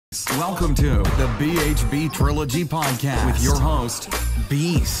Welcome to the B.H.B Trilogy podcast with your host,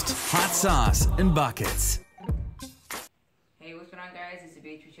 Beast, Hot Sauce, and Buckets. Hey, what's going on, guys? It's the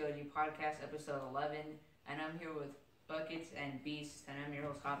B.H.B Trilogy podcast, episode 11, and I'm here with Buckets and Beast, and I'm your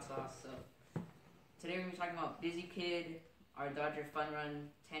host, Hot Sauce. So today we're going to be talking about BusyKid, our Dodger Fun Run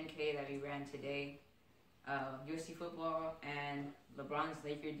 10K that we ran today, USC Football, and Lebron's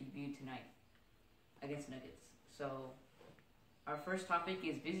Laker debut tonight against Nuggets. So our first topic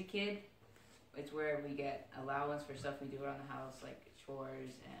is BusyKid. It's where we get allowance for stuff we do around the house, like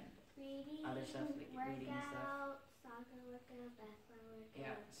chores and reading, other stuff, like reading and stuff. Soccer workout, basketball workout.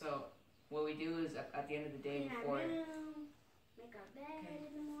 Yeah, so what we do is at the end of the day clean before... our room, make our bed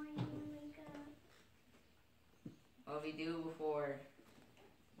in the morning when we wake up. What we do before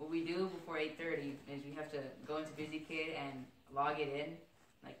 8:30 is we have to go into BusyKid and log it in,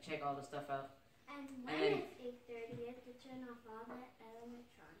 like check all the stuff out. And when it's 8:30, we have to turn off all the electronics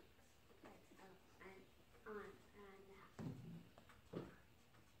that's up and on around the house.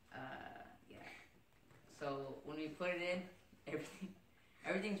 Yeah. So when we put it in,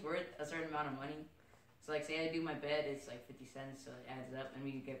 everything's worth a certain amount of money. So like, say I do my bed, it's like 50 cents, so it adds up, and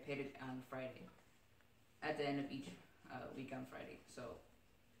we get paid on Friday. At the end of each week on Friday. So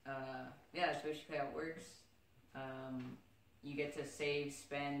yeah, that's basically how it works. You get to save,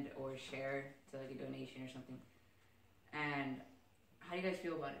 spend, or share to like a donation or something. And how do you guys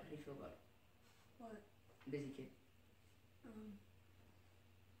feel about it? How do you feel about it? What? BusyKid. I don't know.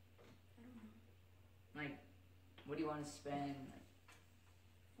 Like, what do you want to spend? Like,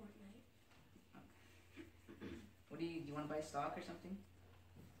 Fortnite. okay. What do you want to buy stock or something?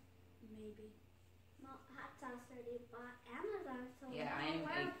 Maybe. Well, Hot Sauce already bought Amazon, so Yeah,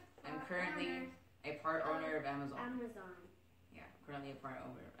 I'm currently a part owner of Amazon. Yeah, currently a part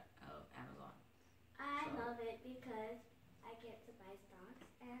owner of Amazon. I So- love it because I get to buy stocks,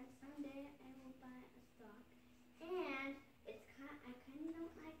 and someday I will buy a stock. And I kind of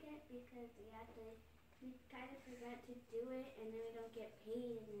don't like it because we kind of forgot to do it, and then we don't get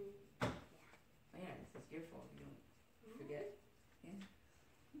paid, and then Oh yeah, it's your fault. You don't forget. Yeah.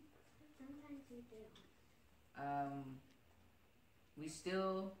 Sometimes we do.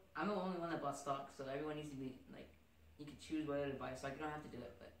 I'm the only one that bought stock, so everyone needs to be like, you can choose whether to buy stock. You don't have to do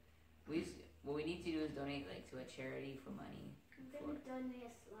it, but what we need to do is donate like to a charity for money. I'm gonna donate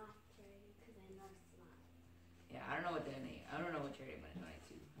a sloth charity because I love sloth. Yeah, I don't know what charity I'm gonna donate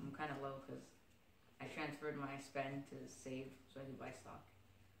to. I'm kind of low because I transferred my spend to save so I can buy stock.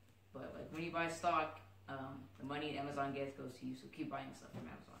 But like when you buy stock, the money Amazon gets goes to you. So keep buying stuff from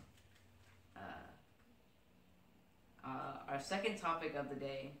Amazon. Our second topic of the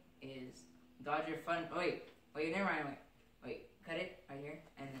day is Dodger Fun. Oh, wait, never mind. Wait, cut it right here,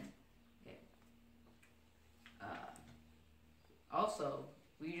 and then okay. Also,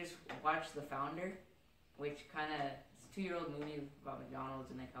 we just watched The Founder, which it's a 2-year-old movie about McDonald's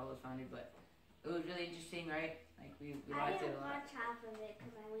and like how it was founded, but it was really interesting, right? Like we I liked it didn't a lot. watch half of it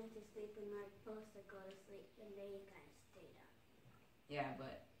because I went to sleep when I was supposed to go to sleep, and they kind of stayed up. Yeah,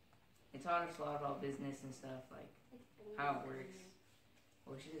 but it taught us a lot about business and stuff, like how it works.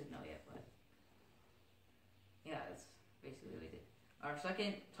 Well, she doesn't know yet, but yeah, that's basically what we did. Our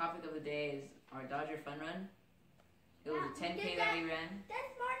second topic of the day is our Dodger Fun Run. It was a 10K that we ran. This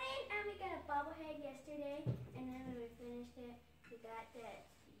morning, and we got a bobblehead yesterday, and then when we finished it, we got this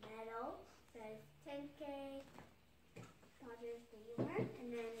medal that says 10K Dodgers that you won, and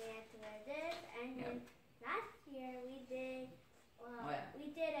then we had to wear this, and then last year we did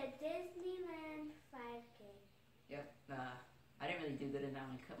a Disneyland 5K. Yep. I didn't really do good in that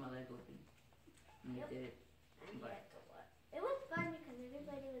one. I cut my leg open. And we did it. And we had to what? It was fun because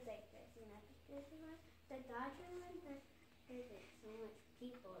everybody was like this, and at this one, the Dodger one, there's like so much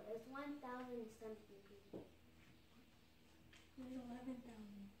people. There's 1,000 something people. There's 11,000.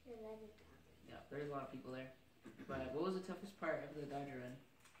 Yeah, there's a lot of people there. But what was the toughest part of the Dodger Run?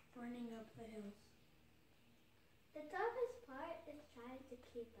 Running up the hills. The toughest part is trying to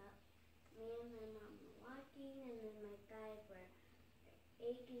keep up. Me and my mom were walking, and then my thighs were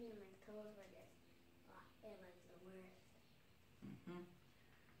aching, and my toes were just, it was the worst.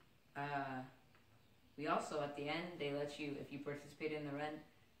 We also, at the end, they let you, if you participate in the run,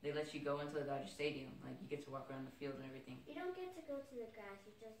 they let you go into the Dodger Stadium. Like, you get to walk around the field and everything. You don't get to go to the grass,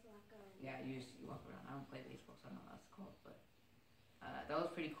 you just walk around. Yeah, you walk around. I don't play baseball, so I don't know what that's called, but that was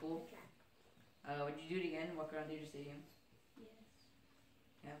pretty cool. Would you do it again, walk around Dodger Stadium? Yes.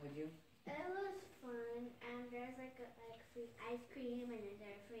 Yeah, would you? It was fun, and there's like free ice cream, and then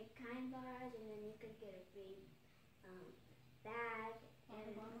there are free kind bars, and then you could get a free bag.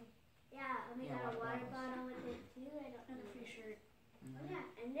 Water bottle? Yeah, and we got a water bottle with it too. I don't And a know. free shirt. Oh, yeah,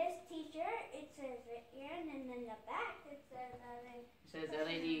 and this T-shirt, it says right here, and then in the back, it says It says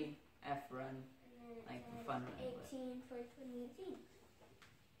LED F run, and then like it says fun run. 18 for 2018.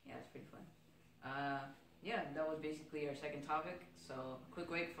 Yeah, it's pretty fun. Yeah, that was basically our second topic. So quick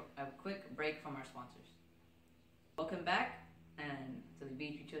break from our sponsors. Welcome back and to the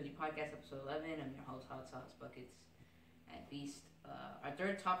B.H.B Trilogy podcast, episode 11. I'm your host, Hot Sauce Buckets and Beast. Our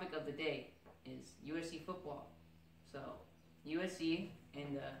third topic of the day is USC football. So USC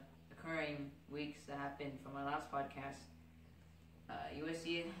in the occurring weeks that happened from our last podcast,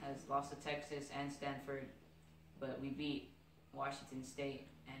 USC has lost to Texas and Stanford, but we beat Washington State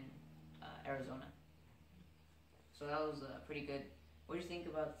and Arizona. So that was pretty good. What do you think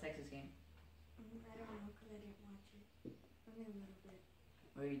about the Texas game? I don't know because I didn't watch it. Only a little bit.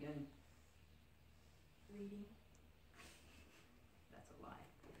 What are you doing? Reading. That's a lie.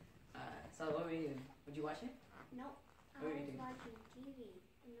 So what were you doing? Would you watch it? Nope. I What are you was doing? watching TV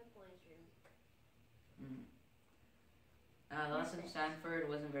in the boys' room. The last in Stanford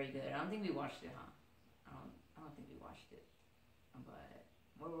wasn't very good. I don't think we watched it, huh? I don't think we watched it. But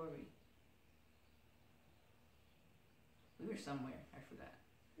where were we? We were somewhere. I forgot.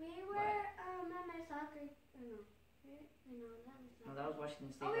 We were at my soccer. No, that was No, soccer. that was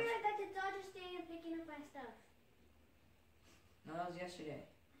Washington State. Oh, we were at the Dodger Stadium picking up my stuff. No, that was yesterday.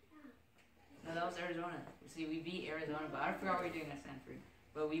 No, that was Arizona. See, we beat Arizona, but I forgot what we were doing at Stanford.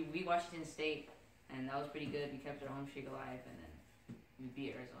 But we beat Washington State, and that was pretty good. We kept our home streak alive, and then we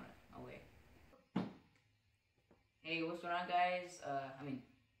beat Arizona away. Hey, what's going on, guys?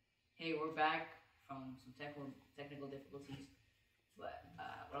 Hey, we're back from some technical difficulties. But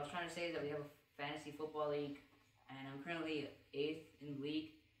what I was trying to say is that we have a fantasy football league, and I'm currently 8th in the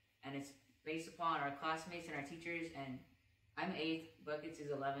league, and it's based upon our classmates and our teachers, and I'm 8th, Buckets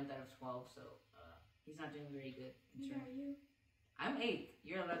is 11th out of 12, so he's not doing very good. Who are you? I'm 8th,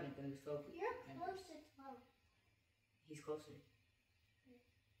 you're 11th, and he's 12th. You're close to 12. He's closer.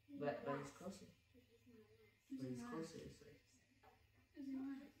 He's But not he's last. closer. He's But he's not. closer. So Who's in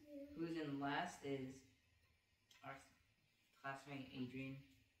last? who's in last is our classmate Adrian.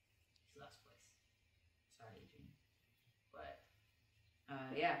 He's last place. Sorry, Adrian. But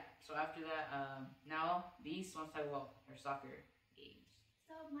yeah. So after that, now Beast wants to talk about her soccer games.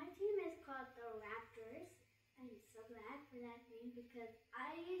 So my team is called the Raptors. I'm so glad for that name because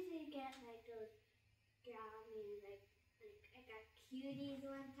I usually get like those I got cuties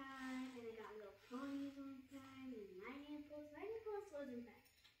one time and I got little ponies one time and lightning posts. Lightning posts wasn't bad.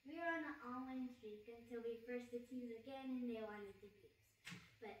 We were on an all-winning streak until we first the teams again and they wanted to beat us.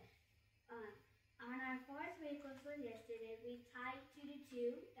 But on our fourth week, which was yesterday, we tied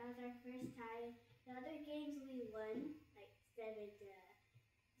 2-2. That was our first tie. The other games we won, like 7-0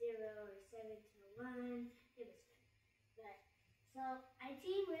 or 7-1. It was fun. But so our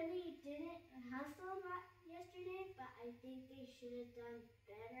team really didn't hustle a lot yesterday, but I think they should have done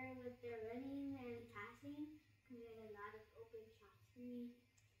better with their running and passing. We had a lot of open shots for me.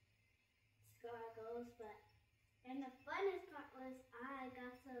 Score goals, but and the funnest part was I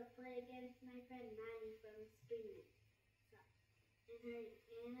got to play against my friend Maddie from Springman. So,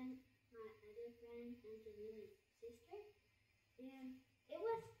 and my other friend Angelina's sister. And it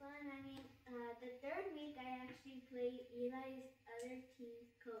was fun. I mean, the third week I actually played Eli's other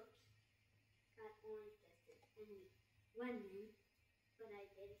team's coach. Got orange dusted and we won them, but I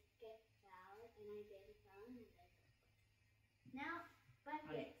did get fouled and I did foul and I did. Now,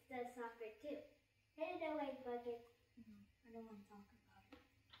 Buckets does soccer too. Hit it away, Buckets. No, I don't want to talk about it.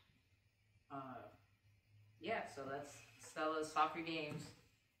 Yeah. So that's Stella's soccer games.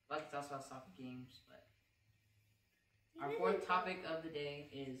 Buckets also has soccer games, but our fourth topic of the day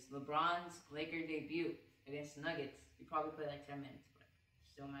is LeBron's Laker debut against the Nuggets. We probably play like 10 minutes, but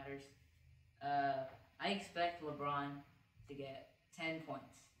still matters. I expect LeBron to get 10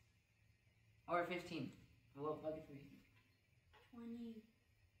 points. Or 15. What bucket for you?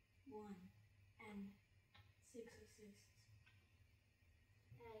 21 and 6 assists.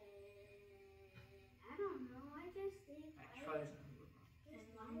 I don't know. I just think. And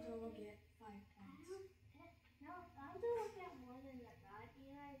Lonzo will get 5 points. No, Lonzo will get more than LeBron.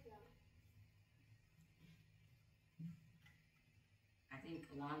 Eli, though. I think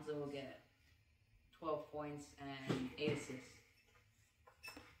Alonzo will get 12 points and 8 assists.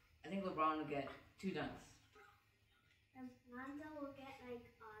 I think LeBron will get 2 dunks. Lonzo will get like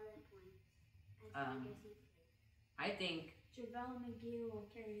all the points. I think JaVale McGee will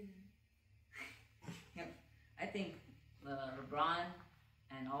carry them. Yep. I think LeBron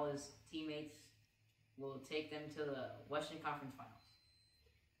and all his teammates will take them to the Western Conference Finals.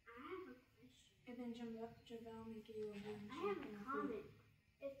 I have a question. And then JaVale McGee will be in I have a comment.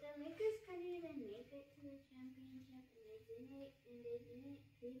 If the Lakers couldn't even make it to the championship and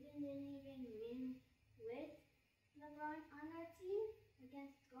Cleveland didn't even win with LeBron on our team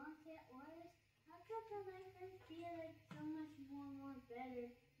against Golden State Warriors, how could the Lakers be like so much more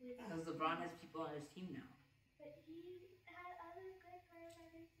better with? Because LeBron has people on his team now. But he had other good players on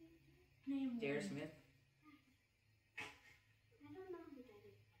his team too. Name J.R. one. Smith. I don't know who that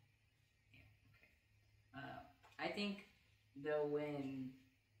is. I think they'll win.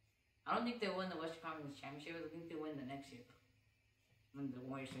 I don't think they'll win the Western Conference Championship. I think they'll win the next year when the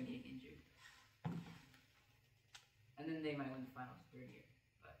Warriors start getting injured. And then they might win the finals third year.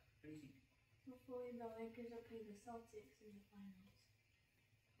 But what do you think? Hopefully the Lakers will play the Celtics in the finals.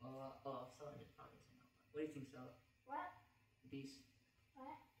 Well, Celtics probably say no. What do you think, Stella? What? Beast.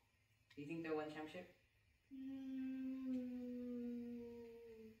 What? Do you think they'll win the championship?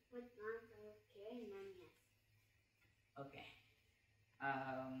 With Lonzo carrying them, yes. Okay.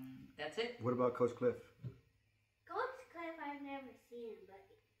 That's it. What about Coach Cliff? Coach Cliff, I've never seen him, but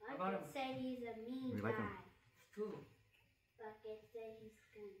about Bucket him? said he's a mean We like him. guy. Who? Bucket said he's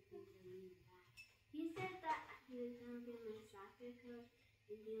gonna be a mean guy. He said that he was gonna be my soccer coach,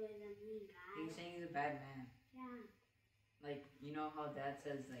 and he was a mean guy. He's saying he's a bad man. Yeah. Like, you know how Dad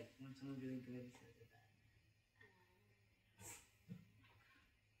says, like, when someone's really good, he says they're bad.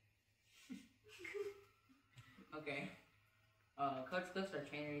 Okay. Coach Cliff's our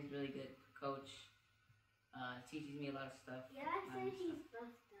trainer. He's really good coach. Teaches me a lot of stuff. Yeah, I said he's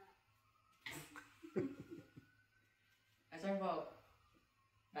buffed up. I talk about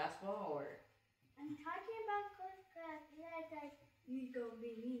basketball or I'm talking about Coach Cliff. He was like, he's gonna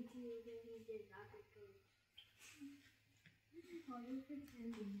be me too, then he's the soccer coach. Oh, you're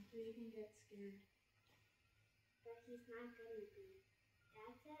pretending so you can get scared. But he's not gonna be.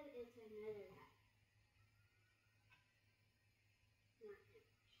 Dad said it's another guy. Not him.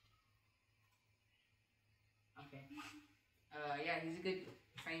 okay. Yeah, he's a good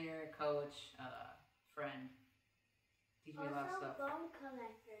trainer, coach, friend. Teach me a lot of Also, stuff. bone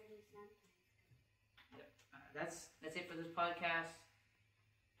collector, he sometimes. Yep. That's it for this podcast.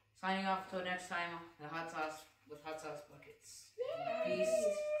 Signing off till next time. The hot sauce with hot sauce buckets. Peace.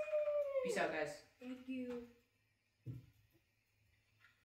 Peace out, guys. Thank you.